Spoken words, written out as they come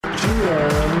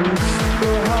GMs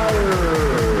for Hire.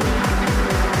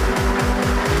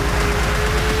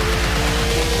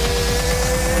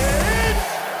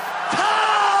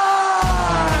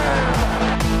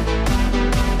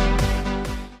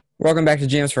 Welcome back to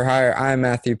GMs for Hire. I'm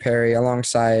Matthew Perry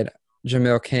alongside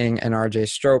Jamil King and RJ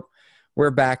Strope.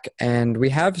 We're back and we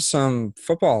have some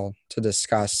football to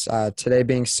discuss. Today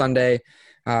being Sunday,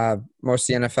 most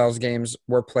of the NFL's games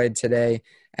were played today,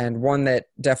 and one that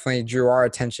definitely drew our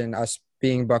attention, us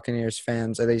being Buccaneers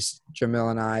fans, at least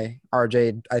Jamil and I.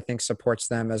 RJ, I think, supports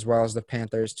them as well as the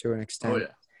Panthers to an extent.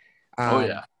 Oh,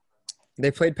 yeah.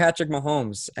 They played Patrick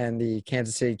Mahomes and the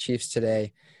Kansas City Chiefs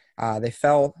today. They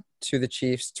fell to the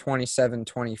Chiefs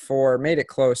 27-24, made it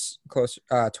close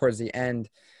towards the end,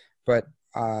 but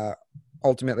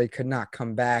ultimately could not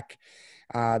come back.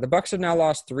 The Bucs have now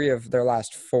lost 3 of their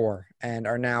last 4 and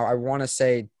are now, I want to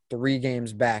say, 3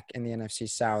 games back in the NFC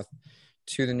South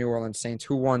to the New Orleans Saints,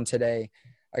 who won today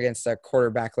against a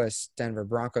quarterbackless Denver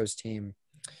Broncos team.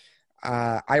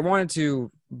 I wanted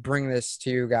to bring this to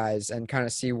you guys and kind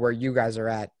of see where you guys are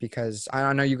at, because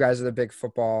I know you guys are the big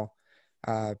football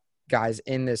guys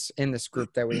in this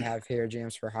group that we have here,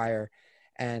 GMs for Hire.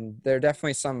 And there are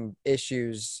definitely some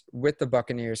issues with the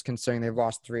Buccaneers considering they've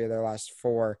lost 3 of their last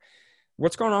 4.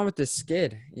 What's going on with this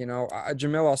skid?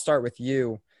 Jamil, I'll start with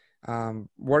you.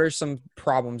 What are some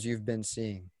problems you've been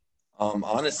seeing?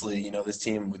 Honestly, this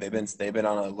team, they've been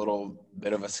on a little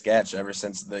bit of a sketch ever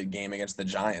since the game against the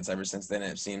Giants. Ever since then,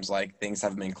 it seems like things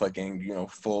haven't been clicking,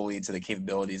 fully to the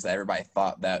capabilities that everybody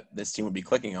thought that this team would be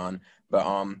clicking on. But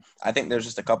I think there's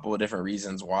just a couple of different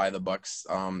reasons why the Bucs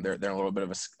they're in a little bit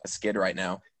of a skid right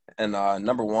now. And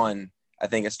number one, I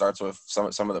think it starts with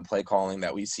some of the play calling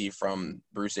that we see from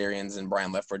Bruce Arians and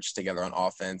Brian Leftwich together on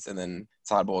offense, and then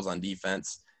Todd Bowles on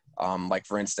defense. Like,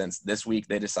 for instance, this week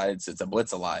they decided to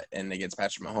blitz a lot, and against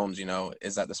Patrick Mahomes,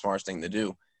 is that the smartest thing to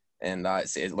do? And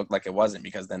it looked like it wasn't,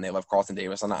 because then they left Carlton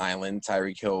Davis on the island.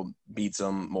 Tyreek Hill beats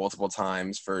him multiple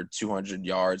times for 200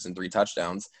 yards and 3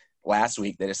 touchdowns. Last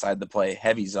week they decided to play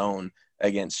heavy zone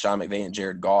against Sean McVay and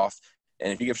Jared Goff.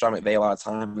 And if you give Sean McVay a lot of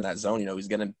time in that zone, he's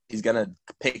gonna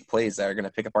pick plays that are gonna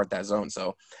pick apart that zone.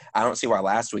 So I don't see why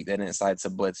last week they didn't decide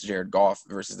to blitz Jared Goff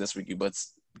versus this week you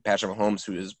blitz Patrick Mahomes,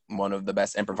 who is one of the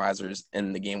best improvisers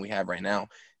in the game we have right now,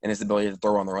 and his ability to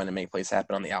throw on the run and make plays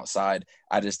happen on the outside.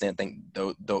 I just didn't think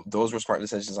those were smart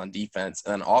decisions on defense.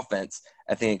 And on offense,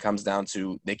 I think it comes down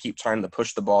to they keep trying to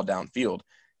push the ball downfield,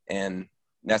 and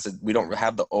we don't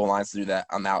have the O-lines to do that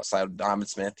on the outside. Donovan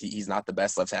Smith, he's not the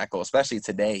best left tackle, especially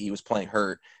today. He was playing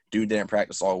hurt. Dude didn't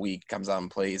practice all week, comes out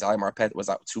and plays. Ali Marpet was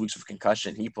out 2 weeks with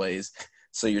concussion. He plays.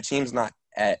 So your team's not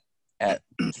at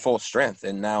full strength,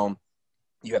 and now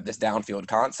you have this downfield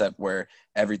concept where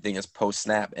everything is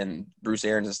post-snap, and Bruce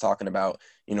Arians is talking about,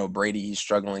 Brady, he's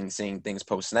struggling seeing things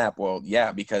post-snap. Well,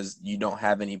 yeah, because you don't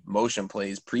have any motion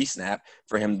plays pre-snap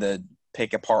for him to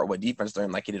pick apart what defense they're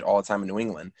in like he did all the time in New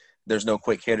England. There's no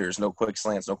quick hitters, no quick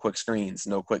slants, no quick screens,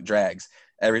 no quick drags.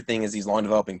 Everything is these long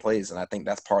developing plays, and I think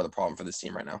that's part of the problem for this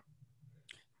team right now.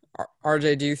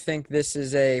 RJ, do you think this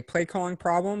is a play calling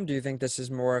problem? Do you think this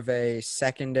is more of a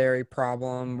secondary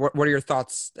problem? What are your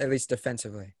thoughts, at least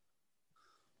defensively?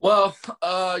 Well,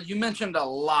 you mentioned a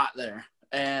lot there,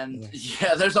 and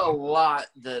yeah, there's a lot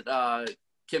that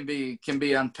can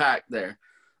be unpacked there.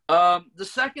 The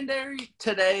secondary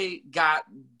today got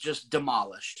just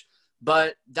demolished,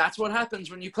 but that's what happens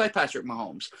when you play Patrick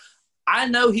Mahomes. I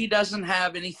know he doesn't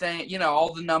have anything,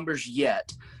 all the numbers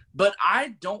yet, but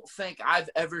I don't think I've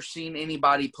ever seen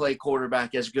anybody play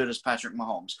quarterback as good as Patrick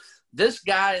Mahomes. This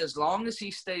guy, as long as he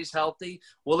stays healthy,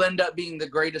 will end up being the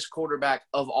greatest quarterback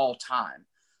of all time.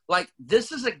 Like,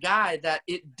 this is a guy that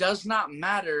it does not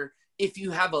matter if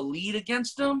you have a lead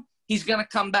against him, he's going to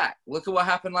come back. Look at what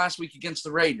happened last week against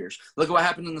the Raiders. Look at what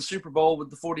happened in the Super Bowl with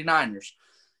the 49ers.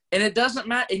 And it doesn't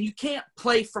matter. And you can't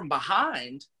play from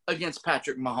behind against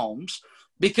Patrick Mahomes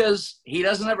because he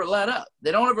doesn't ever let up.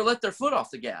 They don't ever let their foot off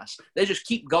the gas. They just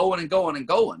keep going and going and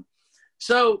going.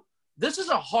 So this is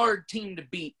a hard team to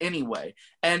beat anyway.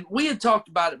 And we had talked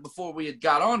about it before we had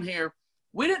got on here.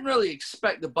 We didn't really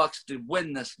expect the Bucs to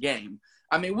win this game.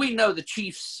 I mean, we know the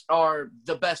Chiefs are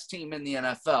the best team in the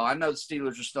NFL. I know the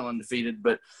Steelers are still undefeated,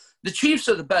 but the Chiefs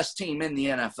are the best team in the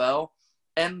NFL.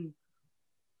 And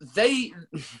it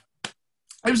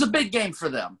was a big game for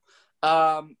them.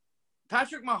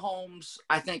 Patrick Mahomes,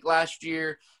 I think last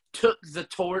year, took the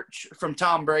torch from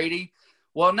Tom Brady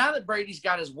Well, now that Brady's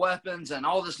got his weapons and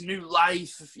all this new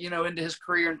life, into his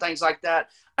career and things like that,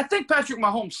 I think Patrick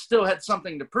Mahomes still had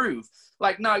something to prove.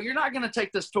 Like, no, you're not going to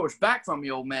take this torch back from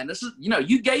me, old man. This is,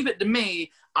 you gave it to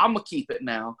me. I'm going to keep it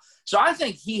now. So I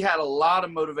think he had a lot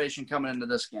of motivation coming into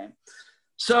this game.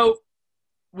 So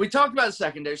we talked about the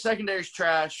secondary. Secondary's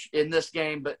trash in this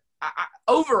game, but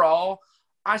overall,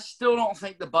 I still don't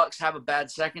think the Bucs have a bad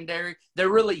secondary. They're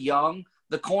really young.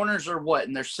 The corners are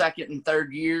in their second and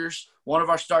third years. One of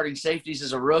our starting safeties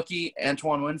is a rookie,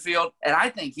 Antoine Winfield, and I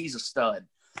think he's a stud.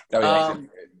 Oh,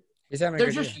 yeah, they're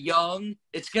just young.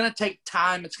 It's going to take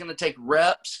time. It's going to take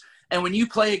reps. And when you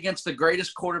play against the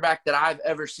greatest quarterback that I've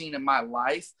ever seen in my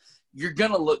life, you're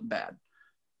going to look bad.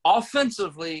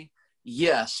 Offensively,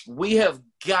 yes, we have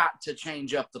got to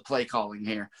change up the play calling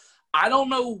here. I don't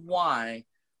know why.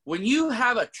 When you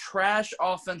have a trash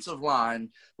offensive line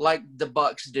like the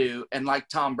Bucs do and like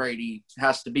Tom Brady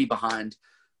has to be behind,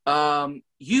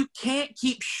 you can't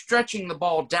keep stretching the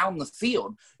ball down the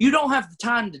field. You don't have the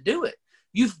time to do it.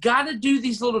 You've got to do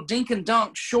these little dink and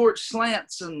dunk, short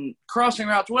slants and crossing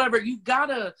routes, whatever. You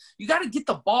gotta get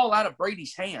the ball out of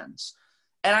Brady's hands.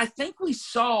 And I think we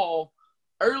saw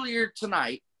earlier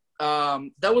tonight,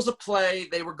 there was a play.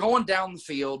 They were going down the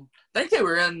field. I think they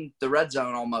were in the red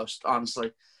zone almost,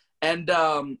 honestly. And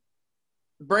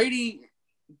Brady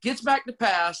gets back to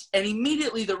pass, and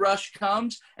immediately the rush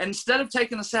comes. And instead of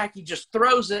taking the sack, he just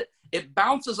throws it. It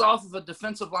bounces off of a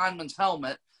defensive lineman's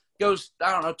helmet, goes,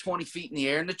 20 feet in the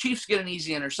air, and the Chiefs get an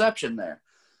easy interception there.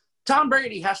 Tom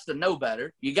Brady has to know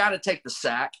better. You got to take the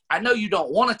sack. I know you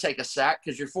don't want to take a sack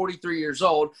because you're 43 years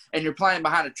old and you're playing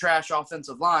behind a trash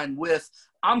offensive line with,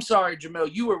 I'm sorry,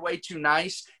 Jamil, you were way too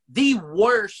nice, the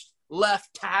worst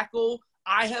left tackle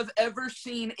I have ever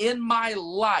seen in my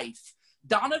life.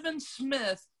 Donovan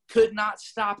Smith could not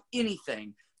stop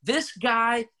anything. This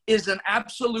guy is an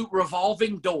absolute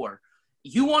revolving door.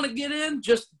 You want to get in,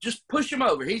 just push him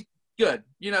over. He's good.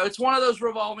 It's one of those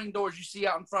revolving doors you see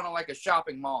out in front of like a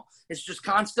shopping mall. It's just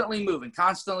constantly moving,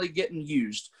 constantly getting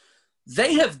used.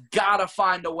 They have got to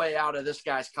find a way out of this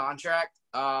guy's contract.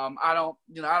 I don't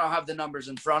have the numbers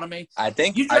in front of me. I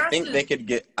think they can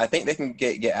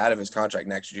get out of his contract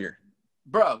next year.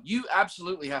 Bro, you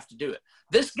absolutely have to do it.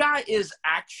 This guy is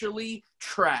actually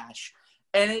trash.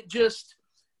 And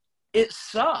it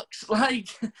sucks. Like,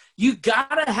 you got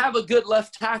to have a good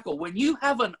left tackle. When you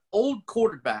have an old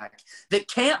quarterback that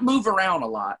can't move around a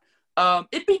lot,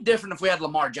 it'd be different if we had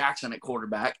Lamar Jackson at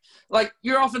quarterback. Like,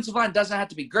 your offensive line doesn't have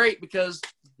to be great because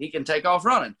he can take off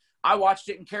running. I watched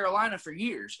it in Carolina for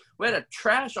years. We had a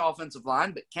trash offensive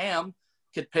line, but Cam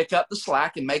could pick up the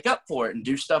slack and make up for it and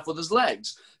do stuff with his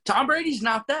legs. Tom Brady's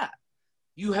not that.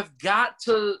 You have got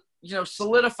to,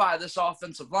 solidify this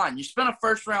offensive line. You spent a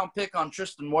first-round pick on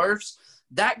Tristan Wirfs.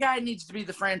 That guy needs to be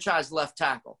the franchise left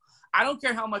tackle. I don't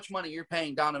care how much money you're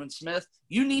paying Donovan Smith.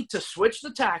 You need to switch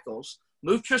the tackles,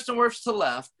 move Tristan Wirfs to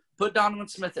left, put Donovan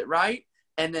Smith at right,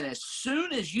 and then as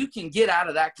soon as you can get out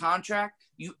of that contract,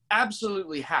 you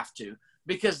absolutely have to,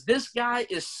 because this guy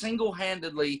is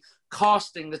single-handedly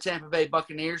costing the Tampa Bay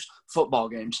Buccaneers football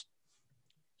games.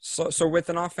 So with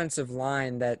an offensive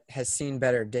line that has seen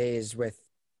better days, with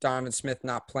Donovan Smith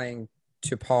not playing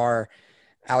to par,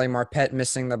 Ali Marpet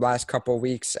missing the last couple of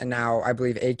weeks, and now I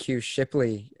believe AQ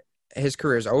Shipley, his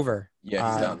career is over.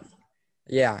 Yeah, he's done.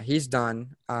 Yeah, he's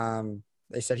done.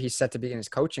 They said he's set to begin his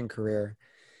coaching career.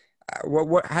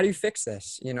 How do you fix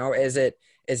this? Is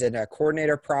it a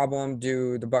coordinator problem?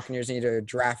 Do the Buccaneers need to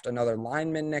draft another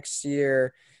lineman next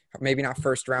year? Maybe not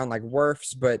first round like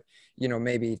Wirfs, but,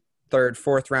 maybe third,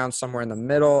 fourth round, somewhere in the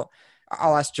middle.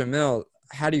 I'll ask Jamil,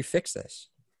 how do you fix this?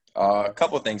 A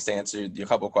couple of things to answer a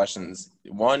couple of questions.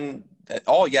 One,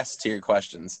 all yes to your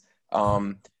questions.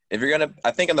 If you're going to –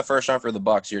 I think in the first round for the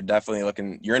Bucs, you're definitely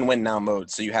looking – you're in win-now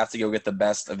mode, so you have to go get the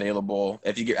best available –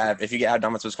 if you get out of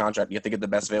Donovan Smith's contract, you have to get the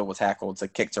best available tackle to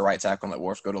kick to right tackle and let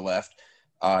Wirfs go to left.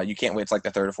 You can't wait to like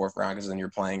the third or fourth round because then you're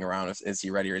playing around. Is he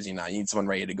ready or is he not? You need someone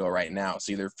ready to go right now.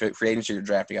 So either free agency or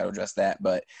draft, you got to address that.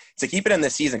 But to keep it in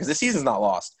this season, because this season's not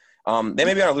lost. They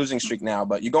may be on a losing streak now,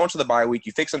 but you go into the bye week,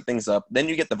 you fix some things up. Then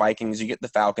you get the Vikings, you get the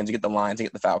Falcons, you get the Lions, you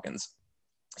get the Falcons.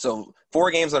 So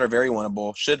 4 games that are very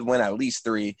winnable, should win at least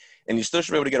 3, and you still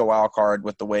should be able to get a wild card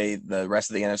with the way the rest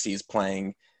of the NFC is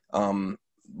playing,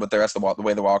 with the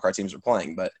way the wild card teams are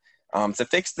playing. But to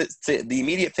fix the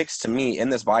immediate fix to me in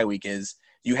this bye week is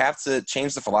you have to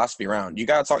change the philosophy around. You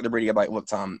got to talk to Brady about, look,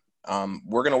 Tom,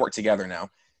 we're going to work together now.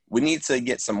 We need to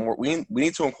get some more. We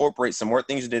need to incorporate some more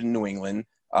things you did in New England.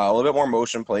 A little bit more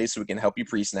motion plays so we can help you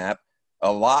pre-snap.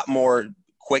 A lot more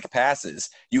quick passes.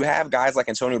 You have guys like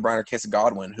Antonio Brown or Chris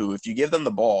Godwin who, if you give them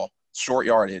the ball, short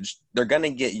yardage. They're going to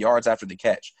get yards after the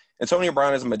catch. Antonio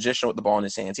Brown is a magician with the ball in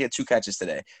his hands. He had 2 catches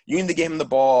today. You need to give him the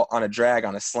ball on a drag,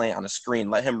 on a slant, on a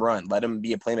screen. Let him run. Let him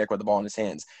be a playmaker with the ball in his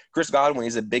hands. Chris Godwin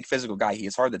is a big physical guy. He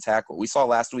is hard to tackle. We saw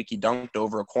last week he dunked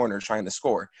over a corner trying to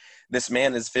score. This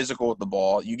man is physical with the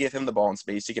ball. You give him the ball in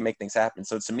space, he can make things happen.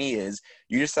 So to me is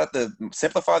you just have to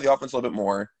simplify the offense a little bit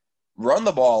more, run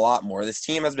the ball a lot more. This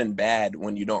team has been bad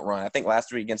when you don't run. I think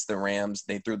last week against the Rams,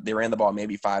 they ran the ball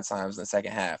maybe 5 times in the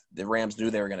second half. The Rams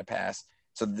knew they were going to pass,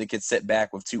 so that they could sit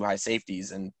back with 2 high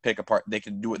safeties and pick apart. They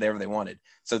could do whatever they wanted.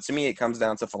 So to me, it comes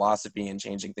down to philosophy and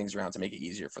changing things around to make it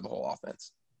easier for the whole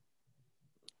offense.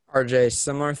 RJ,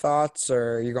 similar thoughts,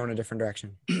 or are you going a different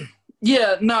direction?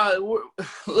 Yeah, no.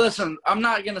 Listen, I'm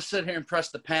not going to sit here and press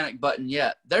the panic button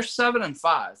yet. They're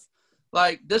 7-5.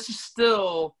 Like, this is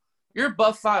still – you're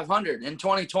above 500 in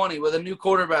 2020 with a new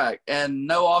quarterback and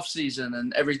no offseason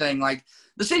and everything. Like,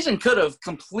 the season could have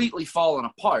completely fallen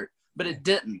apart, but it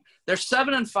didn't. They're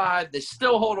 7-5. They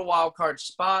still hold a wild card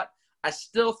spot. I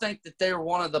still think that they're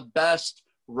one of the best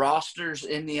rosters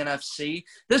in the NFC.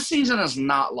 This season is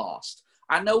not lost.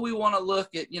 I know we want to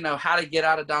look at, how to get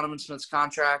out of Donovan Smith's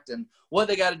contract and what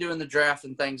they got to do in the draft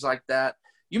and things like that.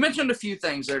 You mentioned a few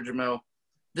things there, Jamil.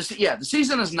 The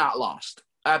season is not lost.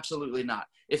 Absolutely not.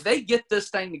 If they get this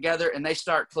thing together and they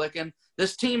start clicking,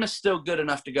 this team is still good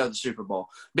enough to go to the Super Bowl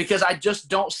because I just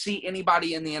don't see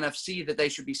anybody in the NFC that they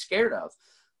should be scared of.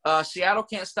 Seattle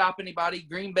can't stop anybody.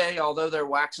 Green Bay, although they're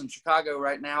waxing Chicago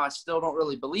right now, I still don't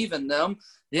really believe in them.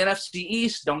 The NFC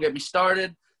East, don't get me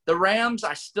started. The Rams,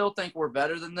 I still think we're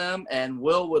better than them, and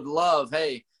Will would love,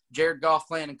 hey, Jared Goff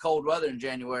playing in cold weather in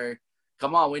January.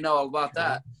 Come on, we know all about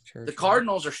that. Sure. The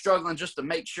Cardinals are struggling just to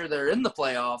make sure they're in the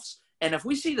playoffs, and if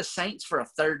we see the Saints for a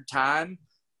third time,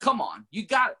 come on, you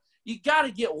got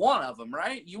to get one of them,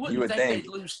 right? You wouldn't think they'd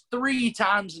lose 3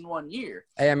 times in 1 year.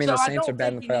 Hey, I mean, the Saints are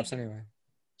bad in the playoffs anyway.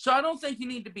 So I don't think you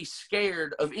need to be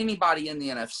scared of anybody in the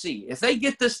NFC. If they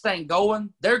get this thing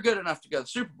going, they're good enough to go to the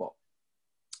Super Bowl.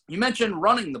 You mentioned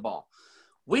running the ball.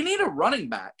 We need a running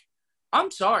back.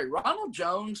 I'm sorry, Ronald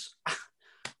Jones,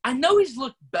 I know he's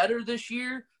looked better this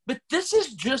year, but this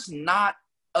is just not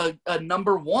a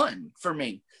number 1 for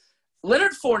me.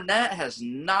 Leonard Fournette has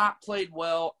not played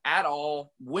well at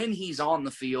all when he's on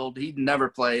the field. He never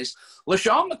plays.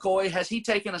 LaShawn McCoy, has he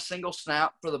taken a single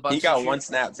snap for the Bucs? He got 1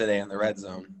 snap today in the red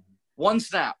zone. 1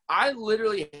 snap. I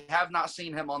literally have not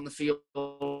seen him on the field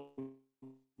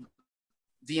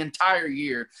the entire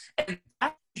year. And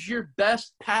that is your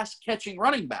best pass-catching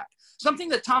running back. Something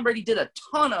that Tom Brady did a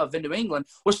ton of in New England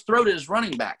was throw to his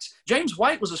running backs. James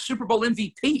White was a Super Bowl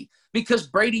MVP because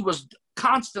Brady was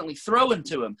constantly throwing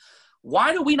to him.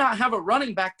 Why do we not have a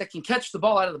running back that can catch the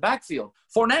ball out of the backfield?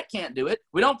 Fournette can't do it.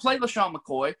 We don't play LaShawn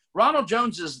McCoy. Ronald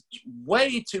Jones is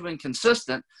way too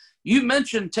inconsistent. You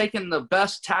mentioned taking the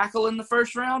best tackle in the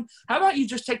first round. How about you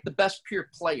just take the best pure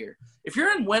player? If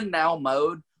you're in win-now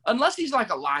mode, unless he's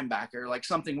like a linebacker, like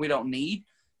something we don't need,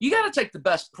 you got to take the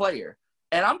best player.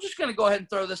 And I'm just going to go ahead and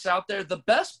throw this out there. The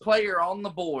best player on the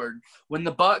board when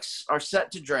the Bucs are set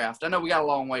to draft, I know we got a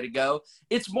long way to go,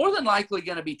 it's more than likely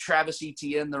going to be Travis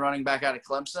Etienne, the running back out of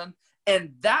Clemson.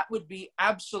 And that would be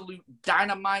absolute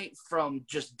dynamite from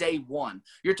just day one.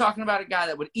 You're talking about a guy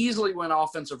that would easily win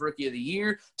Offensive Rookie of the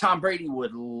Year. Tom Brady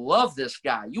would love this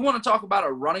guy. You want to talk about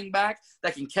a running back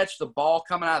that can catch the ball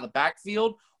coming out of the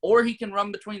backfield, or he can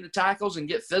run between the tackles and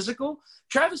get physical?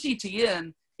 Travis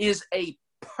Etienne is a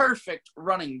perfect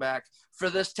running back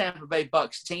for this Tampa Bay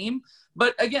Bucs team.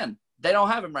 But again, they don't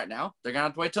have him right now. They're going to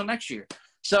have to wait till next year.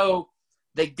 So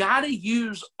they got to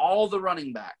use all the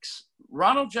running backs.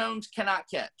 Ronald Jones cannot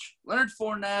catch. Leonard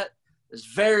Fournette is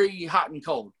very hot and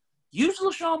cold. Use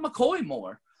LaShawn McCoy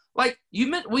more. Like you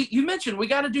mentioned, we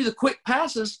got to do the quick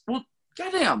passes. Well,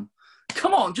 goddamn,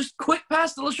 come on, just quick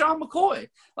pass to LaShawn McCoy.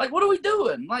 Like, what are we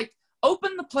doing? Like,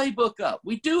 open the playbook up.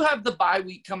 We do have the bye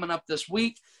week coming up this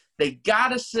week. They got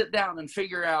to sit down and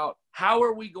figure out how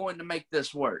are we going to make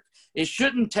this work. It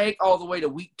shouldn't take all the way to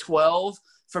week 12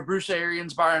 for Bruce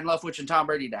Arians, Byron Leftwich, and Tom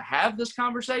Brady to have this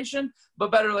conversation,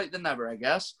 but better late than never, I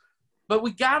guess. But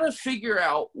we got to figure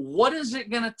out what is it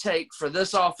going to take for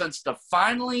this offense to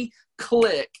finally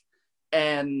click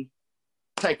and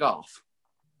take off.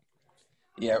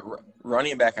 Yeah,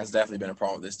 running back has definitely been a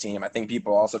problem with this team. I think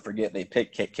people also forget they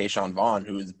picked Keyshawn Vaughn,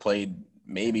 who's played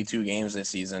maybe 2 games this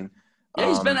season. Yeah,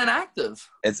 he's been inactive.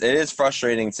 It is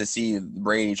frustrating to see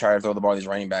Brady try to throw the ball to these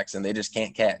running backs, and they just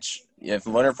can't catch. If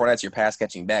Leonard Fournette's your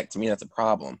pass-catching back, to me that's a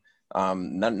problem.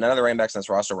 None of the running backs on this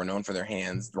roster were known for their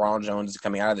hands. Ronald Jones is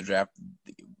coming out of the draft.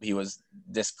 He was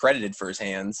discredited for his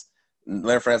hands.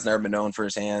 Leonard Fournette's never been known for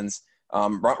his hands.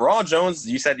 Ronald Jones,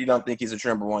 you said you don't think he's a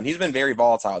true number one. He's been very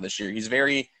volatile this year. He's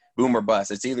very boom or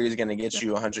bust. It's either he's going to get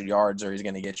you 100 yards or he's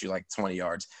going to get you like 20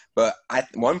 yards. But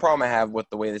one problem I have with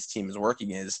the way this team is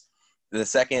working is the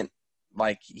second,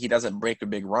 like, he doesn't break a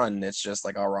big run, it's just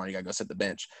like, oh, Ron, you got to go sit the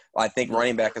bench. I think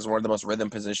running back is one of the most rhythm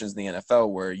positions in the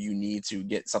NFL where you need to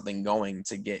get something going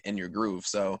to get in your groove.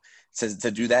 So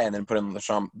to do that and then put in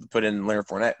Leonard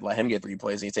Fournette, let him get 3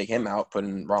 plays, and you take him out, put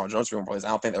in Ronald Jones 3 plays, I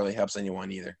don't think that really helps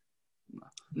anyone either.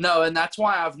 No, and that's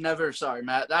why I've never – sorry,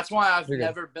 Matt. That's why I've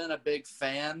never been a big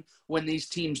fan when these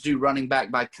teams do running back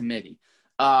by committee.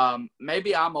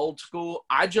 Maybe I'm old school.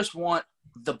 I just want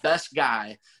the best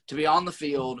guy to be on the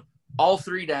field all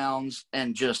 3 downs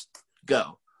and just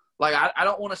go. Like, I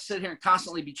don't want to sit here and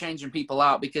constantly be changing people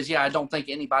out because, I don't think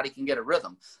anybody can get a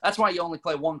rhythm. That's why you only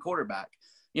play 1 quarterback.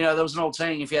 There was an old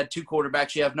saying, if you had 2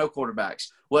 quarterbacks, you have no quarterbacks.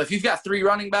 Well, if you've got 3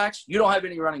 running backs, you don't have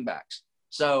any running backs.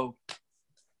 So –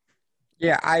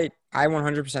 yeah, I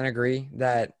 100% agree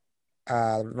that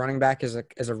running back is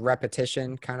a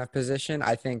repetition kind of position.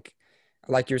 I think,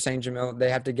 like you were saying, Jamil, they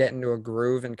have to get into a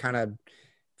groove and kind of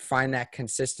find that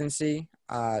consistency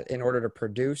in order to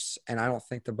produce. And I don't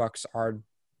think the Bucs are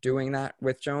doing that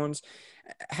with Jones.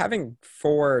 Having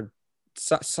 4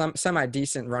 some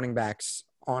semi-decent running backs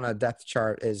on a depth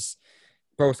chart is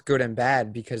both good and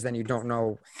bad because then you don't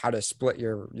know how to split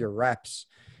your reps.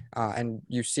 And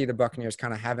you see the Buccaneers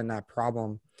kind of having that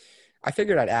problem. I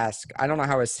figured I'd ask. I don't know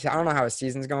how his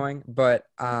season's going, but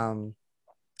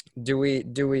do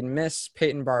we miss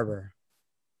Peyton Barber?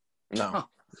 No.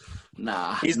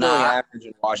 Nah. He's doing average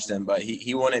in Washington, but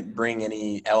he wouldn't bring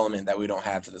any element that we don't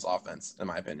have to this offense, in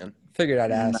my opinion. Figured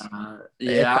I'd ask.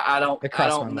 I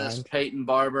don't miss Peyton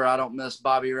Barber. I don't miss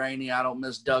Bobby Rainey. I don't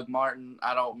miss Doug Martin.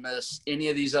 I don't miss any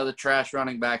of these other trash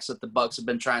running backs that the Bucs have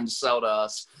been trying to sell to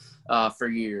us for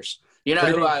years. You know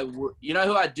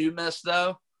who I do miss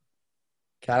though?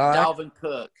 Cadillac? Dalvin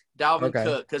Cook.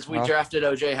 Cook, because we drafted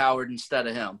O.J. Howard instead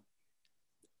of him.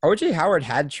 O.J. Howard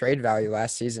had trade value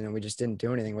last season, and we just didn't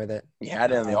do anything with it. He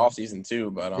had it in the offseason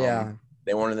too, but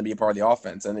they wanted him to be a part of the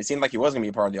offense, and it seemed like he was going to be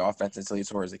a part of the offense until he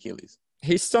tore his Achilles.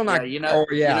 He's still not. You know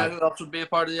who else would be a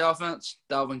part of the offense?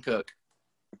 Dalvin Cook.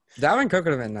 Dalvin Cook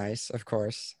would have been nice, of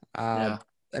course.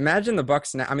 Imagine the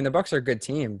Bucs now. I mean, the Bucs are a good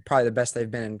team, probably the best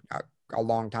they've been in a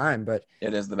long time. But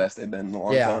it is the best they've been in a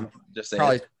long time. Just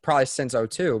probably since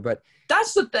 2002. But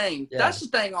that's the thing. Yeah. That's the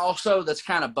thing. Also, that's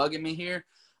kind of bugging me here.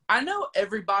 I know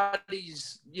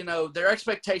everybody's, their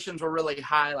expectations were really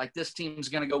high. Like, this team's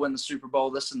going to go win the Super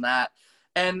Bowl, this and that.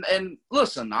 And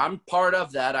listen, I'm part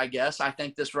of that, I guess. I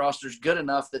think this roster's good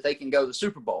enough that they can go to the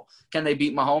Super Bowl. Can they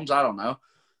beat Mahomes? I don't know.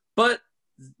 But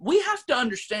we have to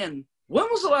understand, when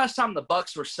was the last time the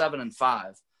Bucs were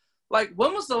 7-5? Like,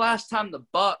 when was the last time the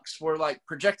Bucs were, like,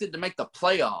 projected to make the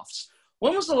playoffs?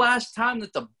 When was the last time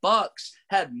that the Bucs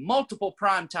had multiple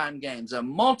primetime games and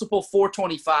multiple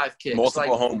 425 kicks?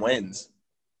 Multiple home wins.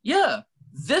 Yeah.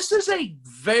 This is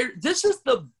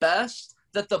the best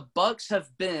that the Bucs have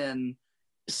been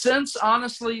since,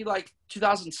 honestly, like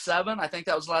 2007. I think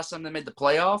that was the last time they made the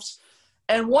playoffs.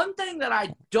 And one thing that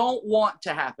I don't want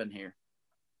to happen here,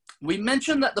 we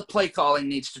mentioned that the play calling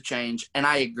needs to change, and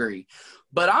I agree.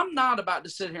 But I'm not about to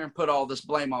sit here and put all this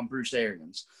blame on Bruce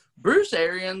Arians. Bruce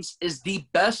Arians is the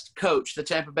best coach the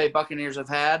Tampa Bay Buccaneers have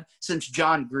had since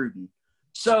John Gruden.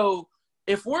 So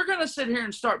if we're going to sit here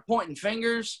and start pointing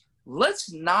fingers,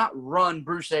 let's not run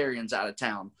Bruce Arians out of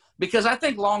town, because I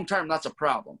think long-term that's a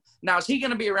problem. Now, is he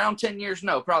going to be around 10 years?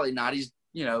 No, probably not. He's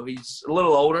a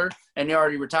little older, and he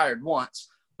already retired once.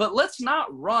 But let's not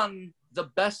run the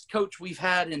best coach we've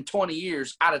had in 20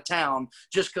 years out of town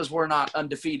just because we're not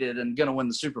undefeated and going to win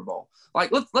the Super Bowl.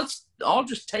 Like, let's all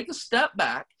just take a step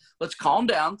back. Let's calm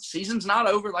down. Season's not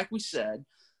over, like we said.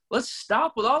 Let's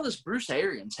stop with all this Bruce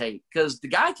Arians hate, because the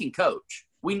guy can coach.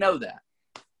 We know that.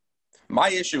 My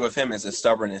issue with him is his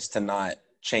stubbornness to not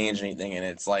change anything, and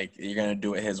it's like you're going to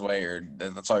do it his way, or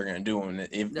that's all you're going to do.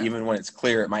 And even when it's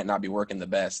clear it might not be working the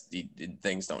best,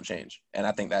 things don't change. And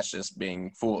I think that's just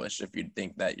being foolish if you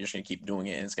think that you're just going to keep doing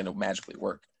it and it's going to magically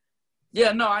work.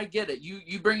 Yeah, no, I get it.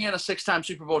 You bring in a 6-time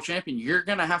Super Bowl champion, you're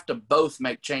going to have to both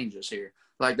make changes here.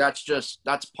 Like,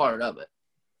 that's part of it.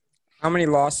 How many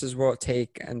losses will it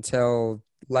take until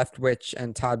Leftwich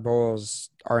and Todd Bowles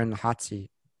are in the hot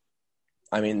seat?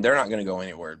 I mean, they're not going to go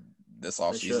anywhere this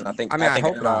offseason. I think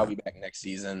I'll be back next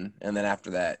season, and then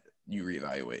after that, you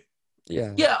reevaluate.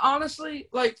 Yeah. Yeah, honestly,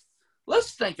 like,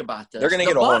 let's think about this. They're going to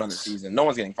get a hold on the season. No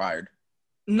one's getting fired.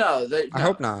 No. I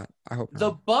hope not.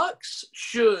 The Bucs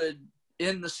should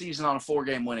end the season on a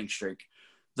 4-game winning streak.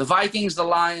 The Vikings, the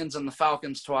Lions, and the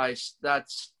Falcons twice,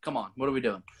 come on, what are we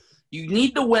doing? You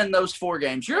need to win those 4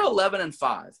 games. You're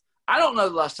 11-5. I don't know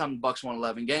the last time the Bucks won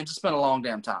 11 games. It's been a long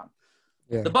damn time.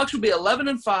 Yeah. The Bucks will be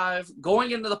 11-5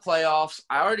 going into the playoffs.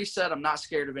 I already said I'm not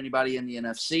scared of anybody in the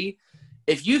NFC.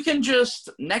 If you can just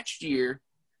next year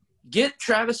get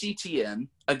Travis Etienne,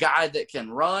 a guy that can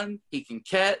run, he can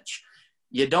catch.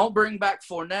 You don't bring back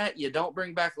Fournette. You don't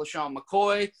bring back LaShawn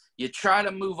McCoy. You try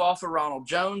to move off of Ronald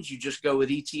Jones. You just go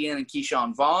with Etienne and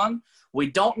Keyshawn Vaughn. We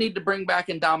don't need to bring back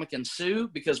Ndamukong Suh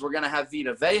because we're going to have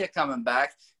Vita Vea coming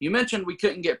back. You mentioned we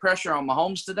couldn't get pressure on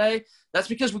Mahomes today. That's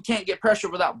because we can't get pressure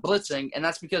without blitzing, and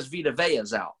that's because Vita Vea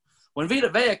is out. When Vita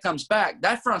Vea comes back,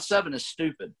 that front seven is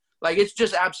stupid. Like, it's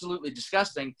just absolutely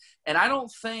disgusting. And I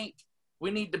don't think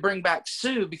we need to bring back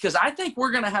Suh because I think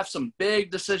we're going to have some big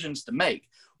decisions to make.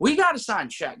 We got to sign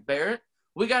Shaq Barrett.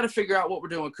 We got to figure out what we're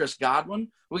doing with Chris Godwin.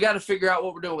 We got to figure out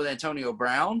what we're doing with Antonio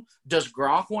Brown. Does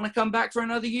Gronk want to come back for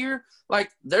another year?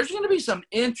 Like, there's going to be some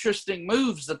interesting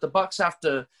moves that the Bucks have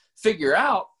to figure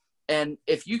out. And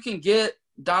if you can get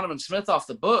Donovan Smith off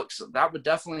the books, that would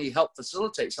definitely help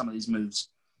facilitate some of these moves.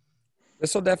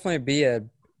 This will definitely be a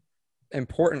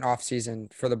important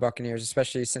offseason for the Buccaneers,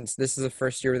 especially since this is the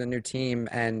first year with a new team.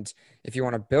 And if you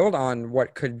want to build on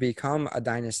what could become a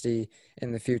dynasty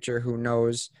in the future, who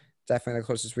knows? Definitely the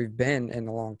closest we've been in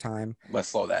a long time. Let's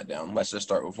slow that down. Let's just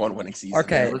start with 1 winning season.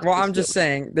 Okay. Well, I'm just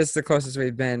saying this is the closest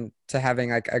we've been to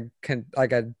having like a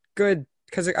good,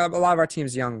 because a lot of our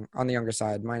team's young on the younger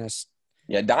side, minus.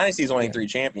 Yeah, Dynasty's only 3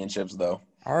 championships, though.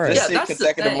 All right. Just Yeah, 6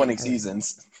 consecutive winning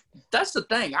seasons. That's the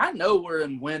thing. I know we're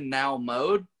in win now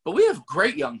mode, but we have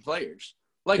great young players.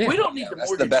 Like, we don't need to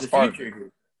mortgage the future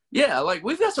here. Yeah, like,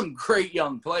 we've got some great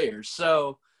young players.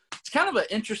 So it's kind of an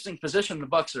interesting position the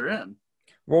Bucks are in.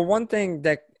 Well, one thing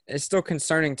that is still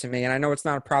concerning to me, and I know it's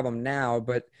not a problem now,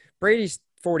 but Brady's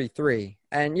 43.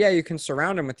 And, yeah, you can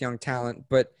surround him with young talent,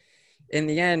 but in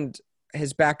the end,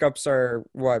 his backups are,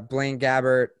 Blaine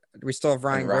Gabbert. We still have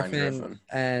Ryan Griffin,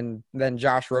 and then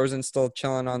Josh Rosen still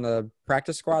chilling on the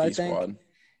practice squad, I think. Squad.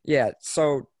 Yeah,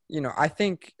 so, I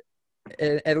think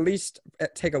at least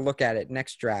take a look at it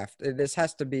next draft. This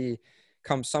has to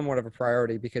become somewhat of a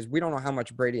priority because we don't know how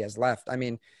much Brady has left. I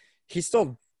mean, he's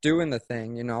still doing the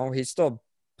thing, he's still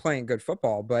playing good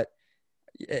football, but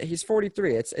he's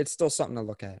 43. It's still something to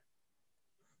look at.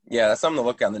 Yeah, that's something to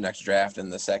look at in the next draft in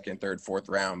the 2nd, 3rd, 4th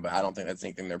round, but I don't think that's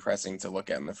anything they're pressing to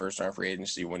look at in the first round free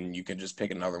agency when you can just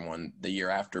pick another one the year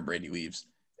after Brady leaves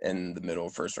in the middle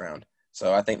of first round.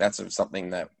 So I think that's something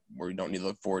that we don't need to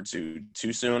look forward to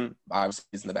too soon. Obviously,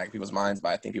 it's in the back of people's minds, but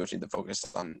I think people should need to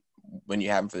focus on when you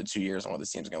have them for the 2 years and what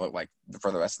this team's going to look like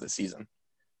for the rest of the season.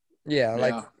 Yeah,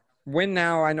 like win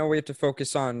now. I know we have to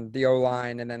focus on the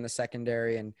O-line and then the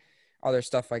secondary and other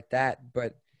stuff like that,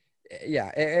 but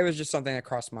yeah, it was just something that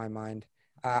crossed my mind.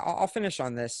 I'll finish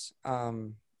on this.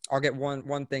 I'll get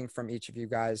one thing from each of you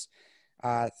guys.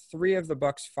 3 of the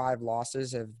Bucks' 5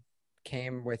 losses have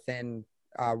came within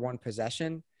 1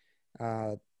 possession.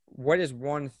 What is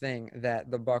one thing that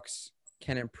the Bucks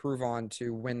can improve on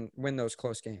to win those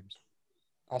close games?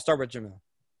 I'll start with Jamil.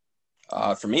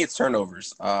 For me, it's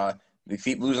turnovers. We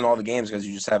keep losing all the games because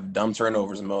you just have dumb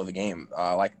turnovers in the middle of the game.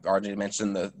 Like RJ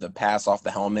mentioned, the pass off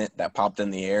the helmet that popped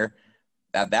in the air.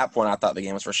 At that point, I thought the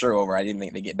game was for sure over. I didn't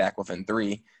think they'd get back within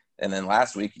 3. And then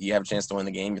last week, you have a chance to win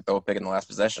the game. You throw a pick in the last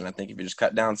possession. I think if you just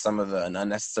cut down some of the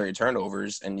unnecessary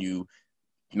turnovers and you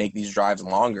make these drives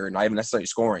longer, not even necessarily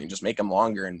scoring, just make them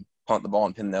longer and punt the ball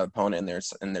and pin the opponent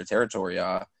in their territory,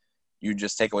 you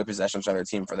just take away possessions from their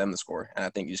team for them to score. And I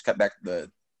think you just cut back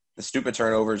the stupid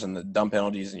turnovers and the dumb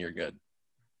penalties, and you're good.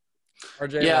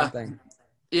 RJ, Yeah. one thing.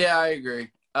 Yeah, I agree.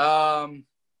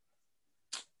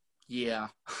 Yeah.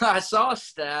 I saw a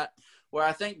stat where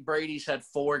I think Brady's had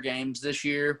 4 games this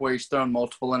year where he's thrown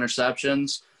multiple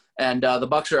interceptions, and the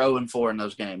Bucks are 0-4 in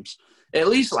those games. At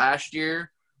least last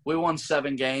year, we won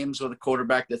 7 games with a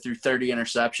quarterback that threw 30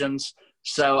 interceptions.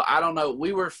 So I don't know.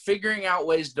 We were figuring out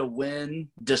ways to win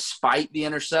despite the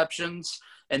interceptions,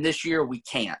 and this year we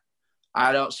can't.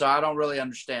 I don't really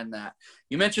understand that.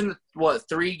 You mentioned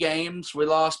 3 games we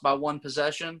lost by 1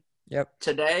 possession. Yep.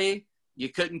 Today you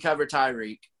couldn't cover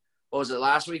Tyreek. What was it,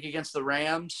 last week against the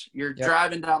Rams? You're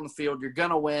driving down the field, you're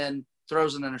gonna win,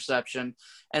 throws an interception,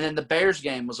 and then the Bears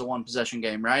game was a 1 possession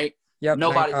game, right? Yep.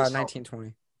 Nobody was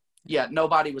 19-20. Yeah,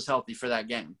 nobody was healthy for that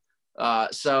game.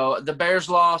 So the Bears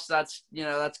lost. That's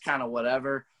kind of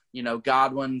whatever.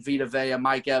 Godwin, Vita Vea,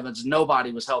 Mike Evans,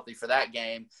 nobody was healthy for that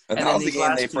game. And that was the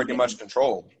game they pretty much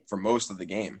controlled for most of the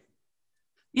game.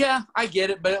 Yeah, I get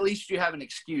it, but at least you have an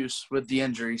excuse with the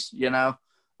injuries,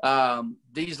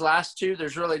 These last 2,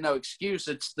 there's really no excuse.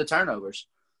 It's the turnovers.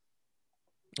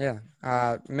 Yeah.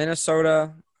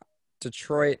 Minnesota,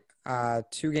 Detroit,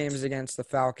 2 games against the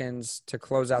Falcons to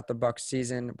close out the Bucs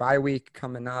season. Bye week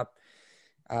coming up.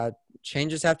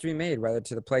 Changes have to be made, whether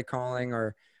to the play calling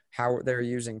or how they're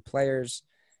using players.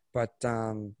 But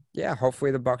yeah,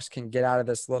 hopefully the Bucs can get out of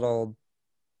this little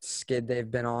skid they've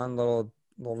been on, little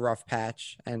rough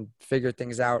patch, and figure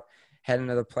things out, head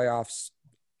into the playoffs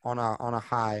on a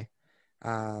high.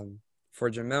 For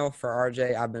Jamil, for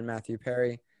RJ, I've been Matthew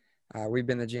Perry. We've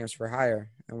been the GMs for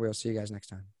Hire, and we'll see you guys next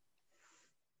time.